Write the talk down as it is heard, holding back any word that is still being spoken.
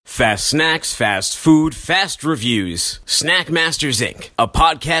Fast snacks, fast food, fast reviews. Snack Masters Inc., a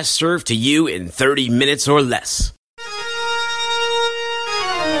podcast served to you in 30 minutes or less.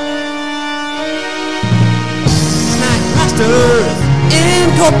 Snack Masters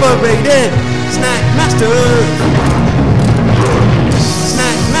Incorporated. Snack Masters.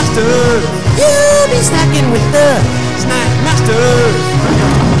 Snack Masters. You'll be snacking with the Snack Masters.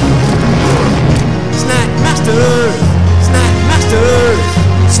 Snack Masters. Snack Masters.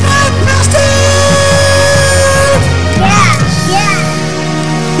 Snack Masters! Yeah!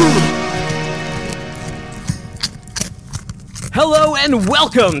 Hello and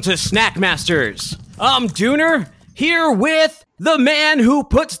welcome to Snack Masters. I'm Dooner, here with the man who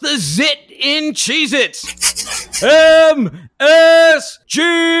puts the zit in Cheez-Its, MSG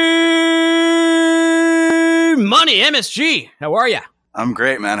Money. MSG, how are ya? I'm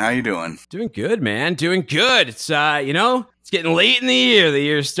great, man. How you doing? Doing good, man. Doing good. It's, it's getting late in the year. The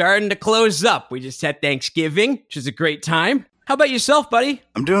year's starting to close up. We just had Thanksgiving, which is a great time. How about yourself, buddy?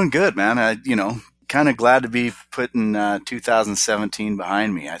 I'm doing good, man. Kind of glad to be putting 2017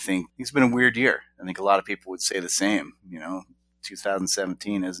 behind me. I think it's been a weird year. I think a lot of people would say the same.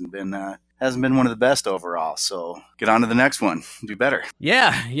 2017 hasn't been one of the best overall. So get on to the next one. Do better.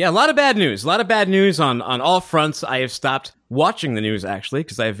 Yeah. A lot of bad news. A lot of bad news on all fronts. I have stopped watching the news, actually,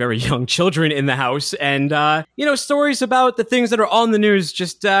 because I have very young children in the house. And, stories about the things that are on the news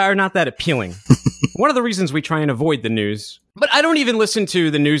just are not that appealing. One of the reasons we try and avoid the news. But I don't even listen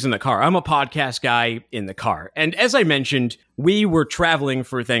to the news in the car. I'm a podcast guy in the car. And as I mentioned, we were traveling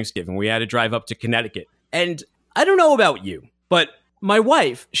for Thanksgiving. We had to drive up to Connecticut. And I don't know about you, but my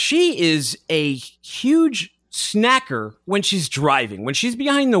wife, she is a huge snacker when she's driving. When she's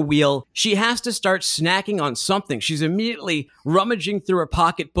behind the wheel, she has to start snacking on something. She's immediately rummaging through her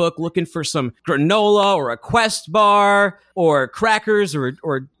pocketbook, looking for some granola or a Quest bar or crackers or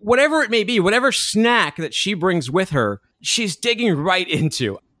whatever it may be, whatever snack that she brings with her, she's digging right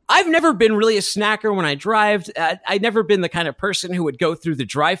into. I've never been really a snacker when I drive. I'd never been the kind of person who would go through the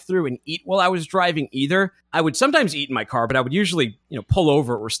drive-thru and eat while I was driving either. I would sometimes eat in my car, but I would usually, pull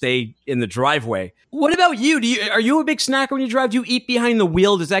over or stay in the driveway. What about you? Are you a big snacker when you drive? Do you eat behind the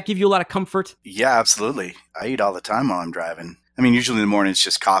wheel? Does that give you a lot of comfort? Yeah, absolutely. I eat all the time while I'm driving. I mean, usually in the morning it's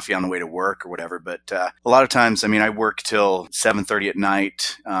just coffee on the way to work or whatever. But a lot of times, I work till 7:30 at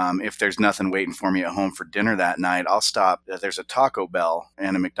night. If there's nothing waiting for me at home for dinner that night, I'll stop. There's a Taco Bell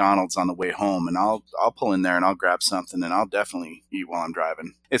and a McDonald's on the way home, and I'll pull in there and I'll grab something, and I'll definitely eat while I'm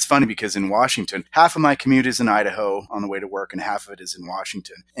driving. It's funny because in Washington, half of my commute is in Idaho on the way to work, and half of it is in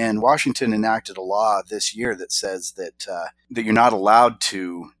Washington. And Washington enacted a law this year that says that you're not allowed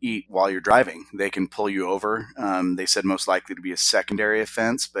to eat while you're driving. They can pull you over. They said most likely to be a secondary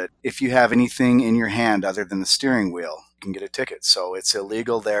offense, but if you have anything in your hand other than the steering wheel, you can get a ticket. So it's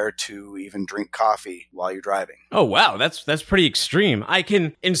illegal there to even drink coffee while you're driving. Oh, wow. That's pretty extreme. I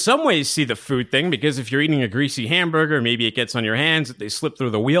can, in some ways, see the food thing, because if you're eating a greasy hamburger, maybe it gets on your hands, if they slip through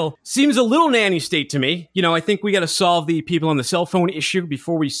the wheel. Seems a little nanny state to me. I think we got to solve the people on the cell phone issue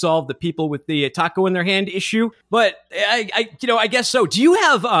before we solve the people with the taco in their hand issue. But I guess so. Do you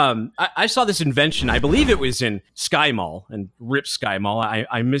have, I saw this invention, I believe it was in Sky Mall, and RIP Sky Mall.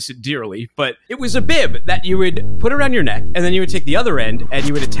 I miss it dearly, but it was a bib that you would put around your neck, and then you would take the other end and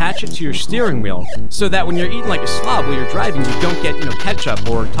you would attach it to your steering wheel so that when you're eating like a slob while you're driving, you don't get, ketchup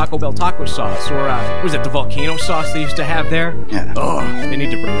or Taco Bell taco sauce or, was it the volcano sauce they used to have there? Yeah. Oh, they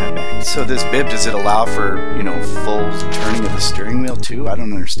need to bring that back. So this bib, does it allow for, full turning of the steering wheel too? I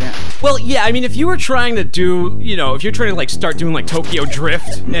don't understand. Well, yeah, if you were trying to do, if you're trying to start doing Tokyo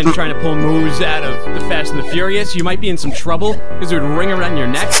Drift and trying to pull moves out of the Fast and the Furious, you might be in some trouble because it would ring around your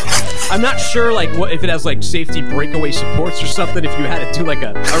neck. I'm not sure what if it has safety breakaway supports or something if you had to do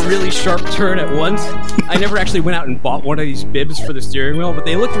a really sharp turn at once. I never actually went out and bought one of these bibs for the steering wheel, but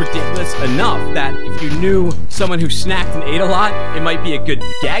they looked ridiculous enough that if you knew someone who snacked and ate a lot, it might be a good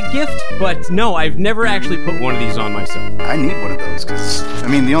gag gift. But no, I've never actually put one of these on myself. I need one of those because,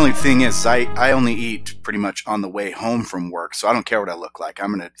 the only thing is I only eat pretty much on the way home from work, so I don't care what I look like.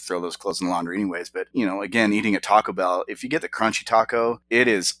 I'm going to throw those clothes in the laundry anyways. But, again, eating a Taco Bell, if you get the crunchy taco, it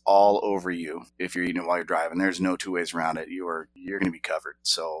is all over you if you're eating it while you're driving. There's no two ways around it. You're going to be covered.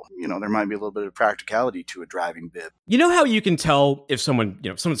 So, there might be a little bit of practicality to a driving bib. You know how you can tell if someone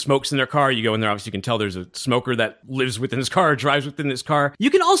smokes in their car? You go in there, obviously you can tell there's a smoker that lives within his car or drives within his car. You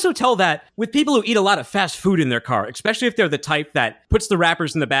can also tell that with people who eat a lot of fast food in their car, especially if they're the type that puts the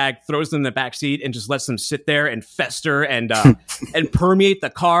wrappers in the bag, throws them in the back seat, and just lets them sit there and fester and and permeate the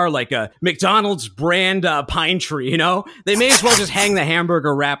car like a McDonald's brand pine tree, They may as well just hang the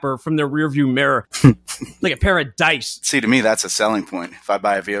hamburger wrapper from their rearview mirror, like a pair of dice. See, to me, that's a selling point. If I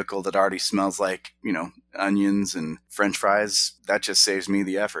buy a vehicle that already smells like, onions and French fries, that just saves me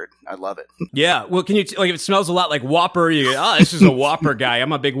the effort. I love it. Yeah. Well, can you, if it smells a lot like Whopper, you go, this is a Whopper guy.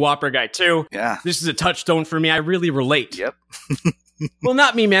 I'm a big Whopper guy too. Yeah. This is a touchstone for me. I really relate. Yep. Well,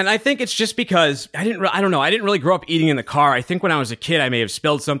 not me, man. I think it's just because I don't know. I didn't really grow up eating in the car. I think when I was a kid, I may have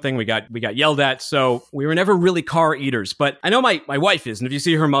spilled something. We got yelled at. So we were never really car eaters. But I know my wife is. And if you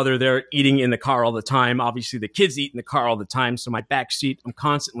see her mother, they're eating in the car all the time. Obviously, the kids eat in the car all the time. So my back seat, I'm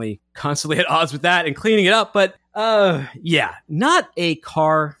constantly at odds with that and cleaning it up. But yeah, not a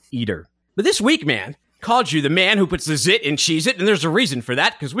car eater. But this week, man, called you the man who puts the zit in Cheez-It, and there's a reason for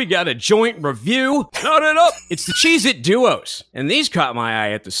that, because we got a joint review. Nut it up! It's the Cheez-It Duos, and these caught my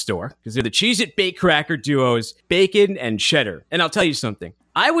eye at the store, because they're the Cheez-It Bake Cracker Duos, bacon and cheddar. And I'll tell you something.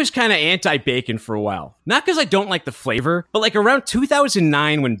 I was kind of anti-bacon for a while. Not because I don't like the flavor, but like around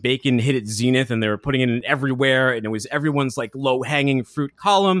 2009 when bacon hit its zenith and they were putting it in everywhere and it was everyone's like low-hanging fruit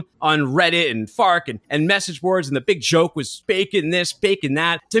column on Reddit and Fark and message boards, and the big joke was bacon this, bacon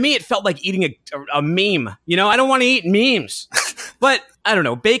that. To me, it felt like eating a meme. I don't want to eat memes. But I don't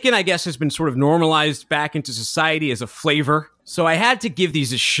know. Bacon, I guess, has been sort of normalized back into society as a flavor. So I had to give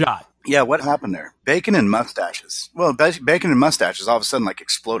these a shot. Yeah, what happened there? Bacon and mustaches. Well, bacon and mustaches all of a sudden like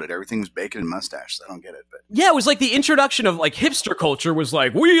exploded. Everything was bacon and mustaches. I don't get it. But yeah, it was like the introduction of like hipster culture was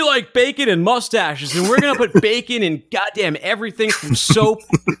like, we like bacon and mustaches, and we're going to put bacon in goddamn everything from soap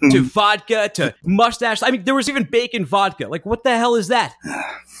to vodka to mustache. I mean, there was even bacon vodka. Like, what the hell is that?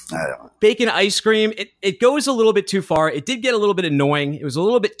 I don't know. Bacon ice cream. It goes a little bit too far. It did get a little bit annoying. It was a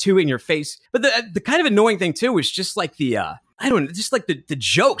little bit too in your face. But the kind of annoying thing too was just like I don't know, just like the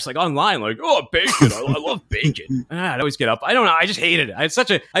jokes like online, like, oh, bacon, I love bacon. I'd always get up. I don't know, I just hated it. I had such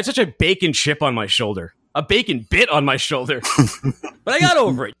a bacon chip on my shoulder. A bacon bit on my shoulder. But I got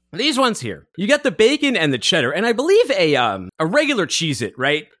over it. These ones here, you got the bacon and the cheddar, and I believe a regular Cheez-It,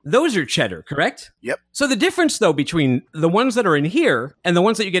 right? Those are cheddar, correct? Yep. So the difference, though, between the ones that are in here and the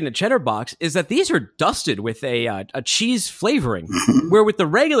ones that you get in a cheddar box is that these are dusted with a cheese flavoring, where with the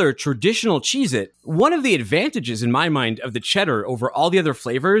regular traditional Cheez-It, one of the advantages, in my mind, of the cheddar over all the other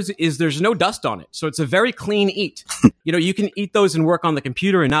flavors is there's no dust on it. So it's a very clean eat. You can eat those and work on the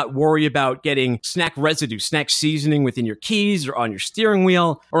computer and not worry about getting snack residue, snack seasoning within your keys or on your steering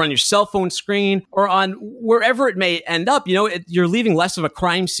wheel or on your cell phone screen or on wherever it may end up. You're leaving less of a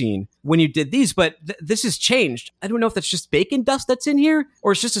crime scene when you did these, but this has changed. I don't know if that's just bacon dust that's in here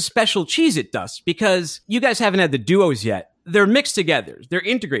or it's just a special Cheez-It dust, because you guys haven't had the duos yet. They're mixed together. They're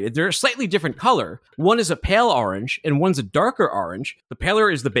integrated. They're a slightly different color. One is a pale orange and one's a darker orange. The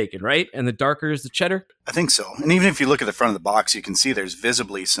paler is the bacon, right? And the darker is the cheddar? I think so. And even if you look at the front of the box, you can see there's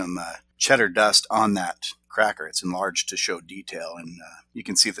visibly some cheddar dust on that cracker. It's enlarged to show detail, and you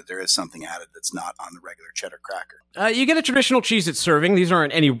can see that there is something added that's not on the regular cheddar cracker. You get a traditional Cheez-It serving. These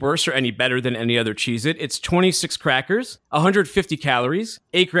aren't any worse or any better than any other Cheez-It. It's 26 crackers, 150 calories,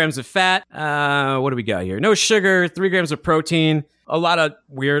 8 grams of fat. What do we got here? No sugar, 3 grams of protein, a lot of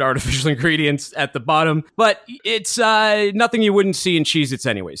weird artificial ingredients at the bottom, but it's nothing you wouldn't see in Cheez-Its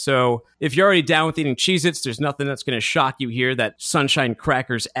anyway. So if you're already down with eating Cheez-Its, there's nothing that's going to shock you here that Sunshine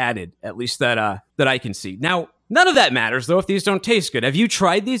Crackers added, at least that I can see. Now, none of that matters, though, if these don't taste good. Have you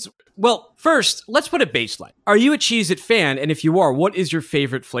tried these? Well, first, let's put a baseline. Are you a Cheez-It fan? And if you are, what is your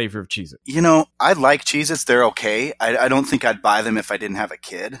favorite flavor of Cheez-It? I like Cheez-Its. They're okay. I don't think I'd buy them if I didn't have a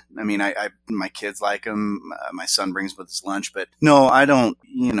kid. I mean, my kids like them. My son brings with his lunch. But no, I don't,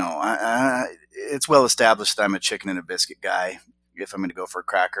 it's well established that I'm a chicken and a biscuit guy. If I'm going to go for a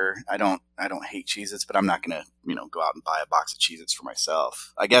cracker, I don't hate Cheez-Its, but I'm not going to, go out and buy a box of Cheez-Its for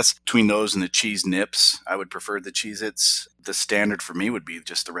myself. I guess between those and the cheese nips, I would prefer the Cheez-Its. The standard for me would be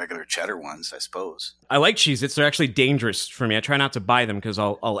just the regular cheddar ones, I suppose. I like Cheez-Its. They're actually dangerous for me. I try not to buy them because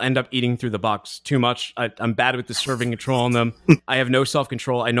I'll end up eating through the box too much. I'm bad with the serving control on them. I have no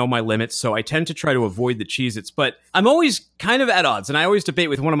self-control. I know my limits, so I tend to try to avoid the Cheez-Its. But I'm always kind of at odds, and I always debate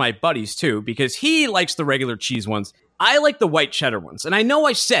with one of my buddies, too, because he likes the regular cheese ones. I like the white cheddar ones. And I know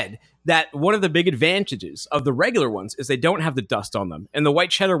I said that one of the big advantages of the regular ones is they don't have the dust on them. And the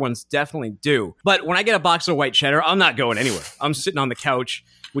white cheddar ones definitely do. But when I get a box of white cheddar, I'm not going anywhere. I'm sitting on the couch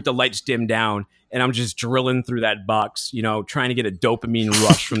with the lights dimmed down, and I'm just drilling through that box, trying to get a dopamine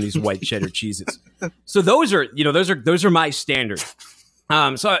rush from these white cheddar cheeses. So those are my standard.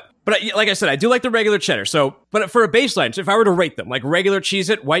 So But like I said, I do like the regular cheddar. So, but for a baseline, so if I were to rate them, like regular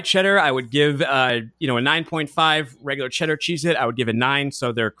Cheez-It, white cheddar, I would give, a 9.5. Regular cheddar Cheez-It, I would give a 9.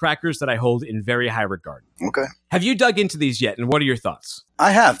 So they're crackers that I hold in very high regard. Okay. Have you dug into these yet? And what are your thoughts?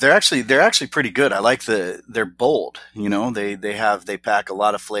 I have. They're actually pretty good. I like they're bold. They pack a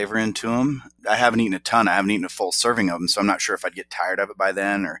lot of flavor into them. I haven't eaten a ton. I haven't eaten a full serving of them, so I'm not sure if I'd get tired of it by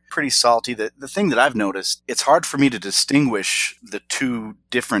then, or pretty salty. The thing that I've noticed, it's hard for me to distinguish the two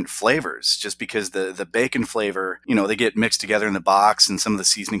different flavors just because the bacon flavor, they get mixed together in the box and some of the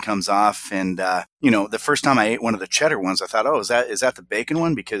seasoning comes off. And, the first time I ate one of the cheddar ones, I thought, oh, is that the bacon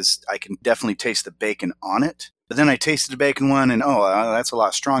one? Because I can definitely taste the bacon on it. But then I tasted the bacon one and, that's a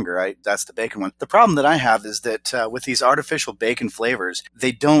lot stronger. That's the bacon one. The problem that I have is that with these artificial bacon flavors,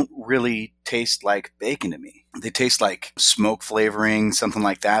 they don't really taste like bacon to me. They taste like smoke flavoring, something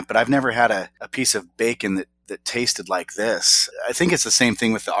like that. But I've never had a piece of bacon that tasted like this. I think it's the same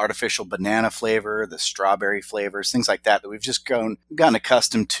thing with the artificial banana flavor, the strawberry flavors, things like that we've just gotten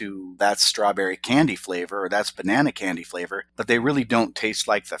accustomed to. That's strawberry candy flavor or that's banana candy flavor, but they really don't taste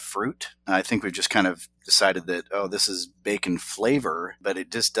like the fruit. I think we've just kind of decided that, this is bacon flavor, but it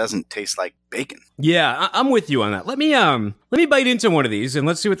just doesn't taste like bacon. Yeah, I'm with you on that. Let me bite into one of these and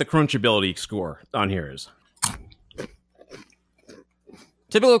let's see what the crunchability score on here is.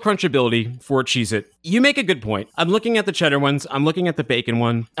 Typical crunchability for Cheez-It. You make a good point. I'm looking at the cheddar ones. I'm looking at the bacon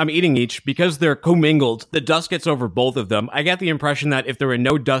one. I'm eating each because they're commingled. The dust gets over both of them. I get the impression that if there were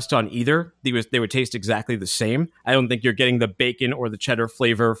no dust on either, they would taste exactly the same. I don't think you're getting the bacon or the cheddar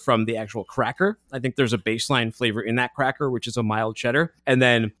flavor from the actual cracker. I think there's a baseline flavor in that cracker, which is a mild cheddar. And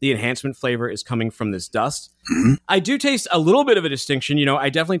then the enhancement flavor is coming from this dust. Mm-hmm. I do taste a little bit of a distinction. I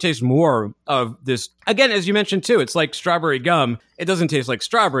definitely taste more of this. Again, as you mentioned too, it's like strawberry gum. It doesn't taste like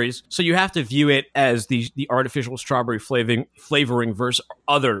strawberries, so you have to view it as the artificial strawberry flavoring versus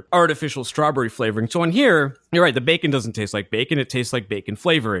other artificial strawberry flavoring. So on here, you're right, the bacon doesn't taste like bacon, it tastes like bacon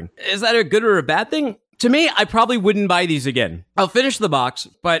flavoring. Is that a good or a bad thing? To me, I probably wouldn't buy these again. I'll finish the box,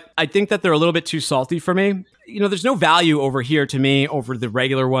 but I think that they're a little bit too salty for me. There's no value over here to me over the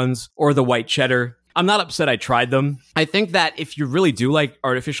regular ones or the white cheddar. I'm not upset I tried them. I think that if you really do like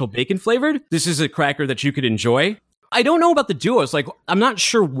artificial bacon flavored, this is a cracker that you could enjoy. I don't know about the duos. I'm not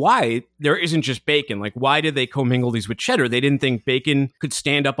sure why there isn't just bacon. Why did they commingle these with cheddar? They didn't think bacon could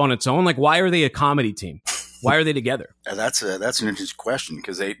stand up on its own. Why are they a comedy team? Why are they together? That's an interesting question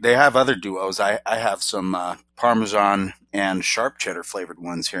because they have other duos. I have some Parmesan and sharp cheddar flavored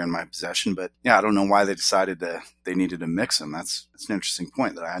ones here in my possession, but yeah, I don't know why they decided they needed to mix them. That's an interesting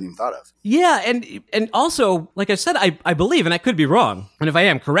point that I hadn't even thought of. Yeah, and also, like I said, I believe, and I could be wrong, and if I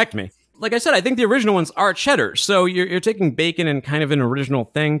am, correct me. Like I said, I think the original ones are cheddar, so you're taking bacon and kind of an original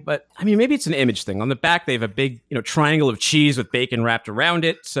thing, but I mean, maybe it's an image thing. On the back, they have a big, triangle of cheese with bacon wrapped around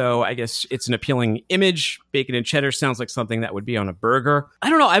it, so I guess it's an appealing image. Bacon and cheddar sounds like something that would be on a burger. I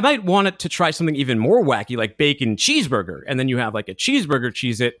don't know, I might want it to try something even more wacky, like bacon cheeseburger, and then you have a cheeseburger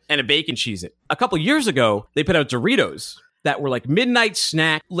Cheez-It and a bacon Cheez-It. A couple years ago, they put out Doritos that were midnight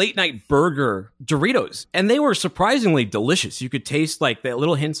snack, late night burger Doritos. And they were surprisingly delicious. You could taste the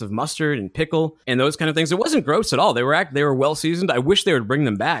little hints of mustard and pickle and those kind of things. It wasn't gross at all. They were well seasoned. I wish they would bring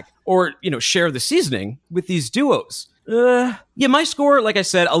them back or, share the seasoning with these duos. My score, like I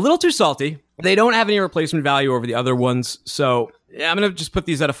said, a little too salty. They don't have any replacement value over the other ones. So I'm going to just put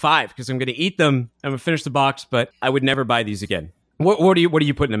these at a 5 because I'm going to eat them. I'm going to finish the box, but I would never buy these again. What are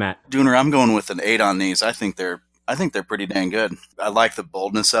you putting them at? Dooner, I'm going with an 8 on these. I think they're pretty dang good. I like the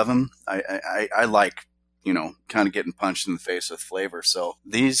boldness of them. I like, kind of getting punched in the face with flavor. So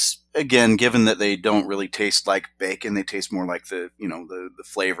these, again, given that they don't really taste like bacon, they taste more like the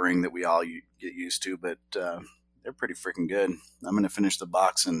flavoring that we all get used to, but they're pretty freaking good. I'm going to finish the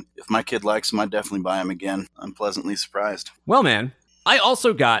box, and if my kid likes them, I'd definitely buy them again. I'm pleasantly surprised. Well, man, I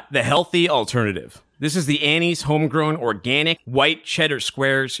also got the healthy alternative. This is the Annie's Homegrown Organic White Cheddar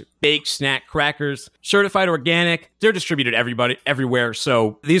Squares Baked Snack Crackers. Certified organic. They're distributed everywhere.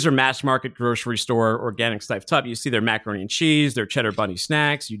 So these are mass market grocery store organic stuffed up. You see their macaroni and cheese, their cheddar bunny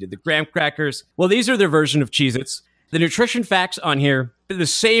snacks. You did the graham crackers. Well, these are their version of Cheez-Its. The nutrition facts on here, the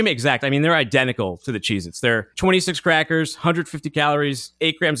same exact. I mean, they're identical to the Cheez-Its. They're 26 crackers, 150 calories,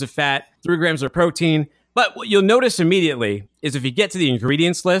 8 grams of fat, 3 grams of protein. But what you'll notice immediately is if you get to the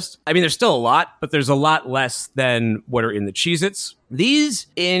ingredients list, I mean, there's still a lot, but there's a lot less than what are in the Cheez-Its. These,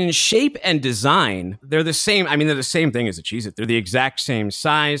 in shape and design, they're the same. I mean, they're the same thing as a Cheez-It. They're the exact same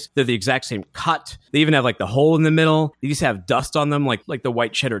size. They're the exact same cut. They even have the hole in the middle. These have dust on them like the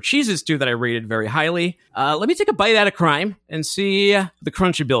white cheddar Cheez-Its do that I rated very highly. Let me take a bite out of crime and see the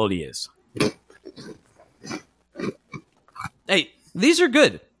crunchability is. Hey, these are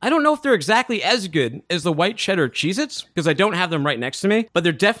good. I don't know if they're exactly as good as the white cheddar Cheez-Its, because I don't have them right next to me, but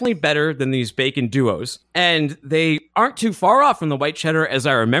they're definitely better than these bacon duos. And they aren't too far off from the white cheddar as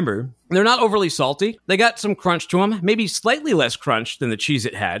I remember. They're not overly salty. They got some crunch to them, maybe slightly less crunch than the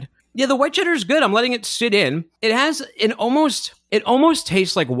Cheez-It had. Yeah, the white cheddar is good. I'm letting it sit in. It has it almost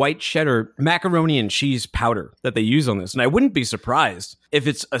tastes like white cheddar macaroni and cheese powder that they use on this. And I wouldn't be surprised if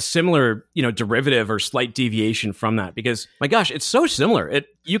it's a similar, derivative or slight deviation from that, because my gosh, it's so similar.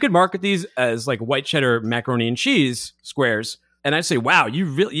 You could market these as like white cheddar macaroni and cheese squares. And I'd say, wow, you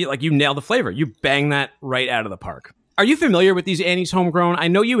nailed the flavor. You bang that right out of the park. Are you familiar with these Annie's Homegrown? I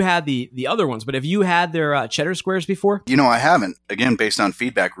know you had the other ones, but have you had their cheddar squares before? I haven't. Again, based on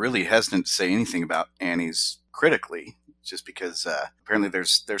feedback, really hesitant to say anything about Annie's critically, just because apparently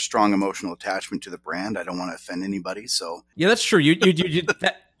there's strong emotional attachment to the brand. I don't want to offend anybody, so yeah, that's true. You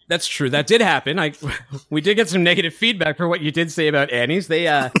that's true. That did happen. We did get some negative feedback for what you did say about Annie's.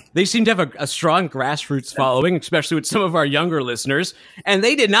 They seem to have a strong grassroots following, especially with some of our younger listeners, and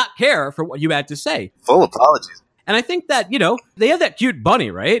they did not care for what you had to say. Full apologies. And I think that, they have that cute bunny,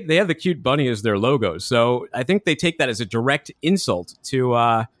 right? They have the cute bunny as their logo. So I think they take that as a direct insult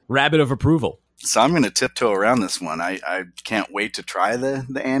to Rabbit of Approval. So I'm going to tiptoe around this one. I can't wait to try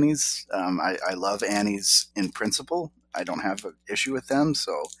the Annie's. I love Annie's in principle. I don't have an issue with them.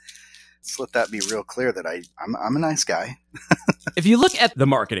 So let's let that be real clear that I'm a nice guy. If you look at the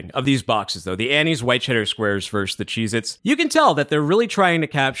marketing of these boxes, though, the Annie's white cheddar squares versus the Cheez-Its, you can tell that they're really trying to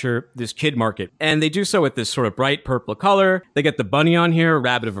capture this kid market. And they do so with this sort of bright purple color. They get the bunny on here,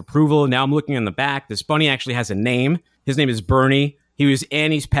 Rabbit of Approval. Now I'm looking on the back. This bunny actually has a name. His name is Bernie. He was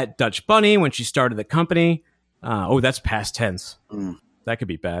Annie's pet Dutch bunny when she started the company. That's past tense. That could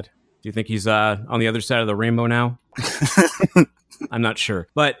be bad. Do you think he's on the other side of the rainbow now? I'm not sure.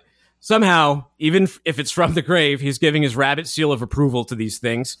 But somehow, even if it's from the grave, he's giving his rabbit seal of approval to these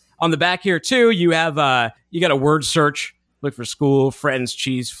things. On the back here, too, you have you got a word search. Look for school, friends,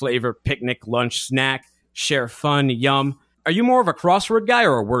 cheese, flavor, picnic, lunch, snack, share fun, yum. Are you more of a crossword guy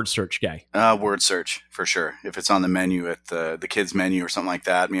or a word search guy? Word search, for sure. If it's on the menu at the kids' menu or something like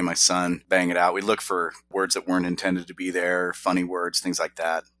that, me and my son bang it out. We look for words that weren't intended to be there, funny words, things like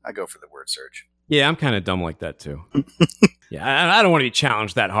that. I go for the word search. Yeah, I'm kind of dumb like that, too. Yeah, I don't want to be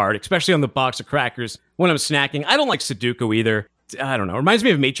challenged that hard, especially on the box of crackers when I'm snacking. I don't like Sudoku either. I don't know. It reminds me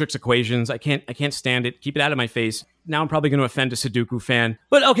of Matrix Equations. I can't stand it. Keep it out of my face. Now I'm probably going to offend a Sudoku fan.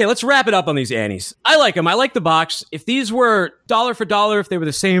 But okay, let's wrap it up on these Annies. I like them. I like the box. If these were dollar for dollar, if they were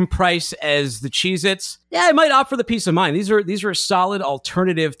the same price as the Cheez-Its, yeah, I might opt for the peace of mind. These are a solid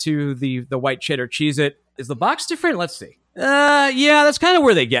alternative to the white cheddar Cheez-It. Is the box different? Let's see. Yeah, that's kind of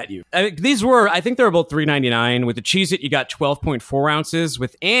where they get you. I think they're about $3.99. With the Cheez-It, you got 12.4 ounces.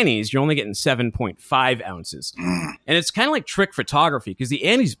 With Annie's, you're only getting 7.5 ounces. And it's kind of like trick photography, because the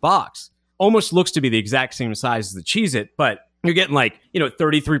Annie's box almost looks to be the exact same size as the Cheez-It, but you're getting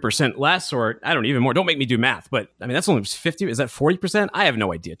 33% less, or I don't even more. Don't make me do math, but I mean, that's only 50. Is that 40%? I have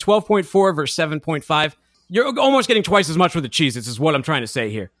no idea. 12.4 versus 7.5. You're almost getting twice as much with the Cheez-Its is what I'm trying to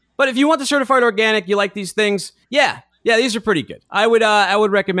say here. But if you want the certified organic, you like these things, yeah, these are pretty good. I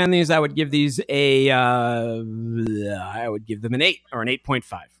would recommend these. I would give these I would give them an 8 or an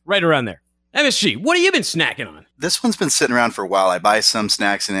 8.5, right around there. MSG, what have you been snacking on? This one's been sitting around for a while. I buy some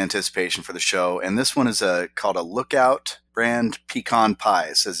snacks in anticipation for the show, and this one is called a Lookout brand pecan pie.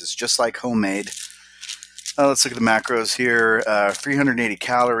 It says it's just like homemade. Let's look at the macros here. 380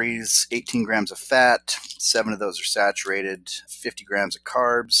 calories, 18 grams of fat, 7 of those are saturated, 50 grams of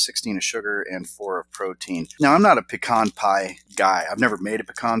carbs, 16 of sugar, and 4 of protein. Now, I'm not a pecan pie guy. I've never made a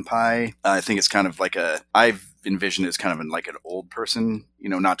pecan pie. I think it's kind of like I've envisioned it as kind of like an old person,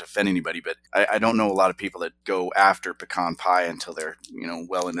 not to offend anybody, but I don't know a lot of people that go after pecan pie until they're,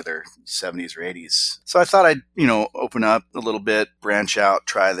 well into their 70s or 80s. So I thought I'd, open up a little bit, branch out,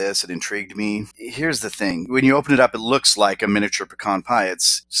 try this. It intrigued me. Here's the thing. When you open it up, it looks like a miniature pecan pie.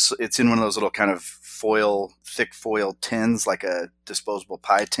 It's in one of those little kind of thick foil tins, like a disposable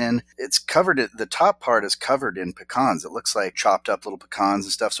pie tin. It's covered, the top part is covered in pecans. It looks like chopped up little pecans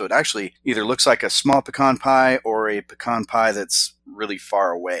and stuff. So it actually either looks like a small pecan pie or a pecan pie that's really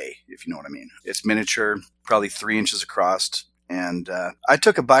far away, if you know what I mean. It's miniature, probably 3 inches across. And I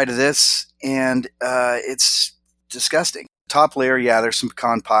took a bite of this, and it's disgusting. Top layer, yeah, there's some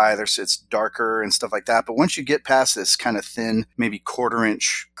pecan pie. It's darker and stuff like that. But once you get past this kind of thin, maybe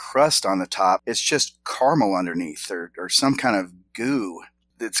quarter-inch crust on the top, it's just caramel underneath or some kind of goo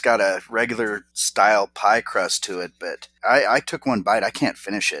it's got a regular style pie crust to it, but I took one bite. I can't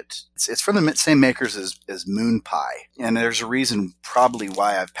finish it. It's from the same makers as Moon Pie, and there's a reason probably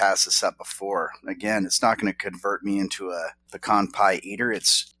why I've passed this up before. Again, it's not going to convert me into a pecan pie eater.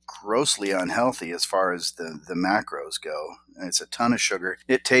 It's grossly unhealthy as far as the macros go. It's a ton of sugar.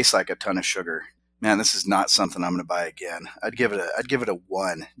 It tastes like a ton of sugar. Man, this is not something I'm going to buy again. I'd give it a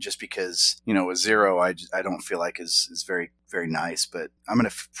 1 just because, a 0 I don't feel like is very, very nice. But I'm going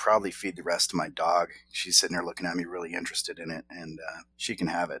to probably feed the rest to my dog. She's sitting there looking at me really interested in it, and she can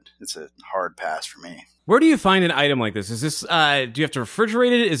have it. It's a hard pass for me. Where do you find an item like this? Is this, do you have to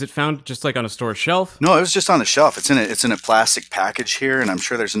refrigerate it? Is it found just like on a store shelf? No, it was just on the shelf. It's in a plastic package here, and I'm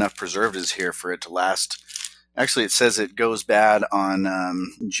sure there's enough preservatives here for it to last. Actually, it says it goes bad on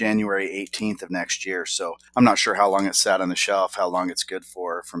January 18th of next year, so I'm not sure how long it sat on the shelf, how long it's good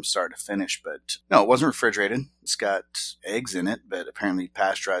for from start to finish, but no, it wasn't refrigerated. It's got eggs in it, but apparently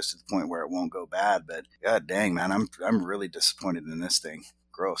pasteurized to the point where it won't go bad, but god dang, man, I'm really disappointed in this thing.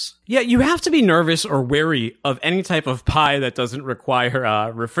 Gross. Yeah, you have to be nervous or wary of any type of pie that doesn't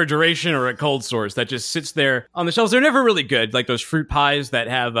require refrigeration or a cold source that just sits there on the shelves. They're never really good, like those fruit pies that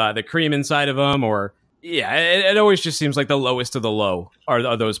have the cream inside of them, or... Yeah, it always just seems like the lowest of the low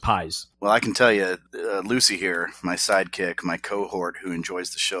are those pies. Well, I can tell you, Lucy here, my sidekick, my cohort who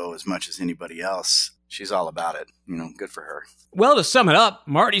enjoys the show as much as anybody else, she's all about it. Good for her. Well, to sum it up,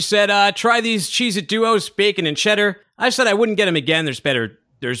 Marty said, try these Cheez-It Duos, bacon and cheddar. I said I wouldn't get them again. There's better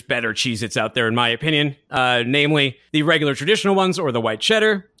Cheez-Its out there, in my opinion, namely the regular traditional ones or the white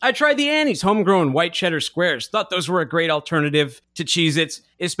cheddar. I tried the Annie's homegrown white cheddar squares. Thought those were a great alternative to Cheez-Its,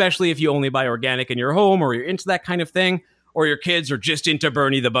 especially if you only buy organic in your home or you're into that kind of thing, or your kids are just into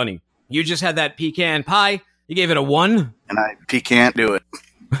Bernie the Bunny. You just had that pecan pie. You gave it a 1. And I can't do it.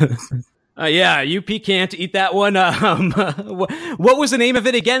 Yeah, you can't eat that one. What was the name of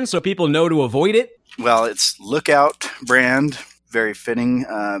it again so people know to avoid it? Well, it's Lookout brand. Very fitting.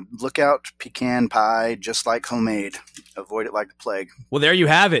 Lookout pecan pie, just like homemade. Avoid it like the plague. Well, there you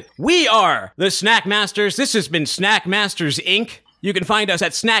have it. We are the Snack Masters. This has been Snack Masters, Inc. You can find us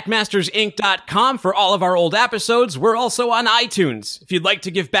at snackmastersinc.com for all of our old episodes. We're also on iTunes. If you'd like to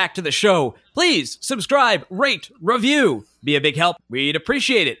give back to the show, please subscribe, rate, review. Be a big help. We'd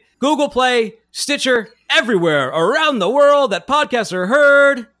appreciate it. Google Play, Stitcher, everywhere around the world that podcasts are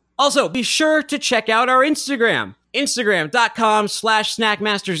heard. Also, be sure to check out our Instagram.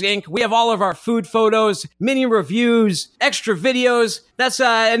 Instagram.com/SnackMastersInc. We have all of our food photos, mini reviews, extra videos. That's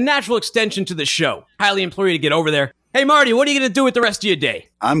a natural extension to the show. Highly implore you to get over there. Hey, Marty, what are you going to do with the rest of your day?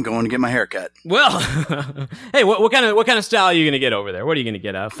 I'm going to get my hair cut. Well, hey, what kind of style are you going to get over there? What are you going to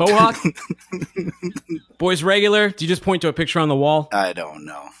get, a faux hawk? Boys regular? Do you just point to a picture on the wall? I don't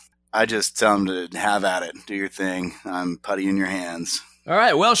know. I just tell them to have at it. Do your thing. I'm putty in your hands. All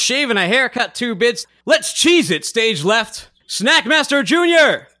right, well, shave and a haircut, 2 bits. Let's cheese it, stage left. Snackmaster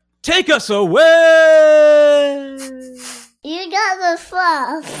Jr., take us away. You got the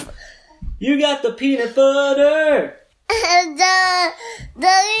fluff. You got the peanut butter. The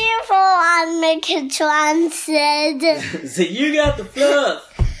info on Megatron said. So you got the fluff.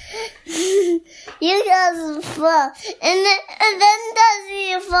 You got the fluff. And then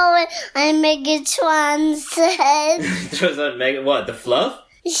the info on Megatron said. What, the fluff?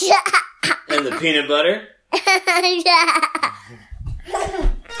 Yeah. And the peanut butter? Yeah.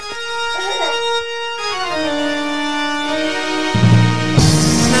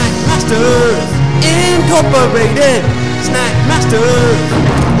 Snack Masters Incorporated. Snack Masters.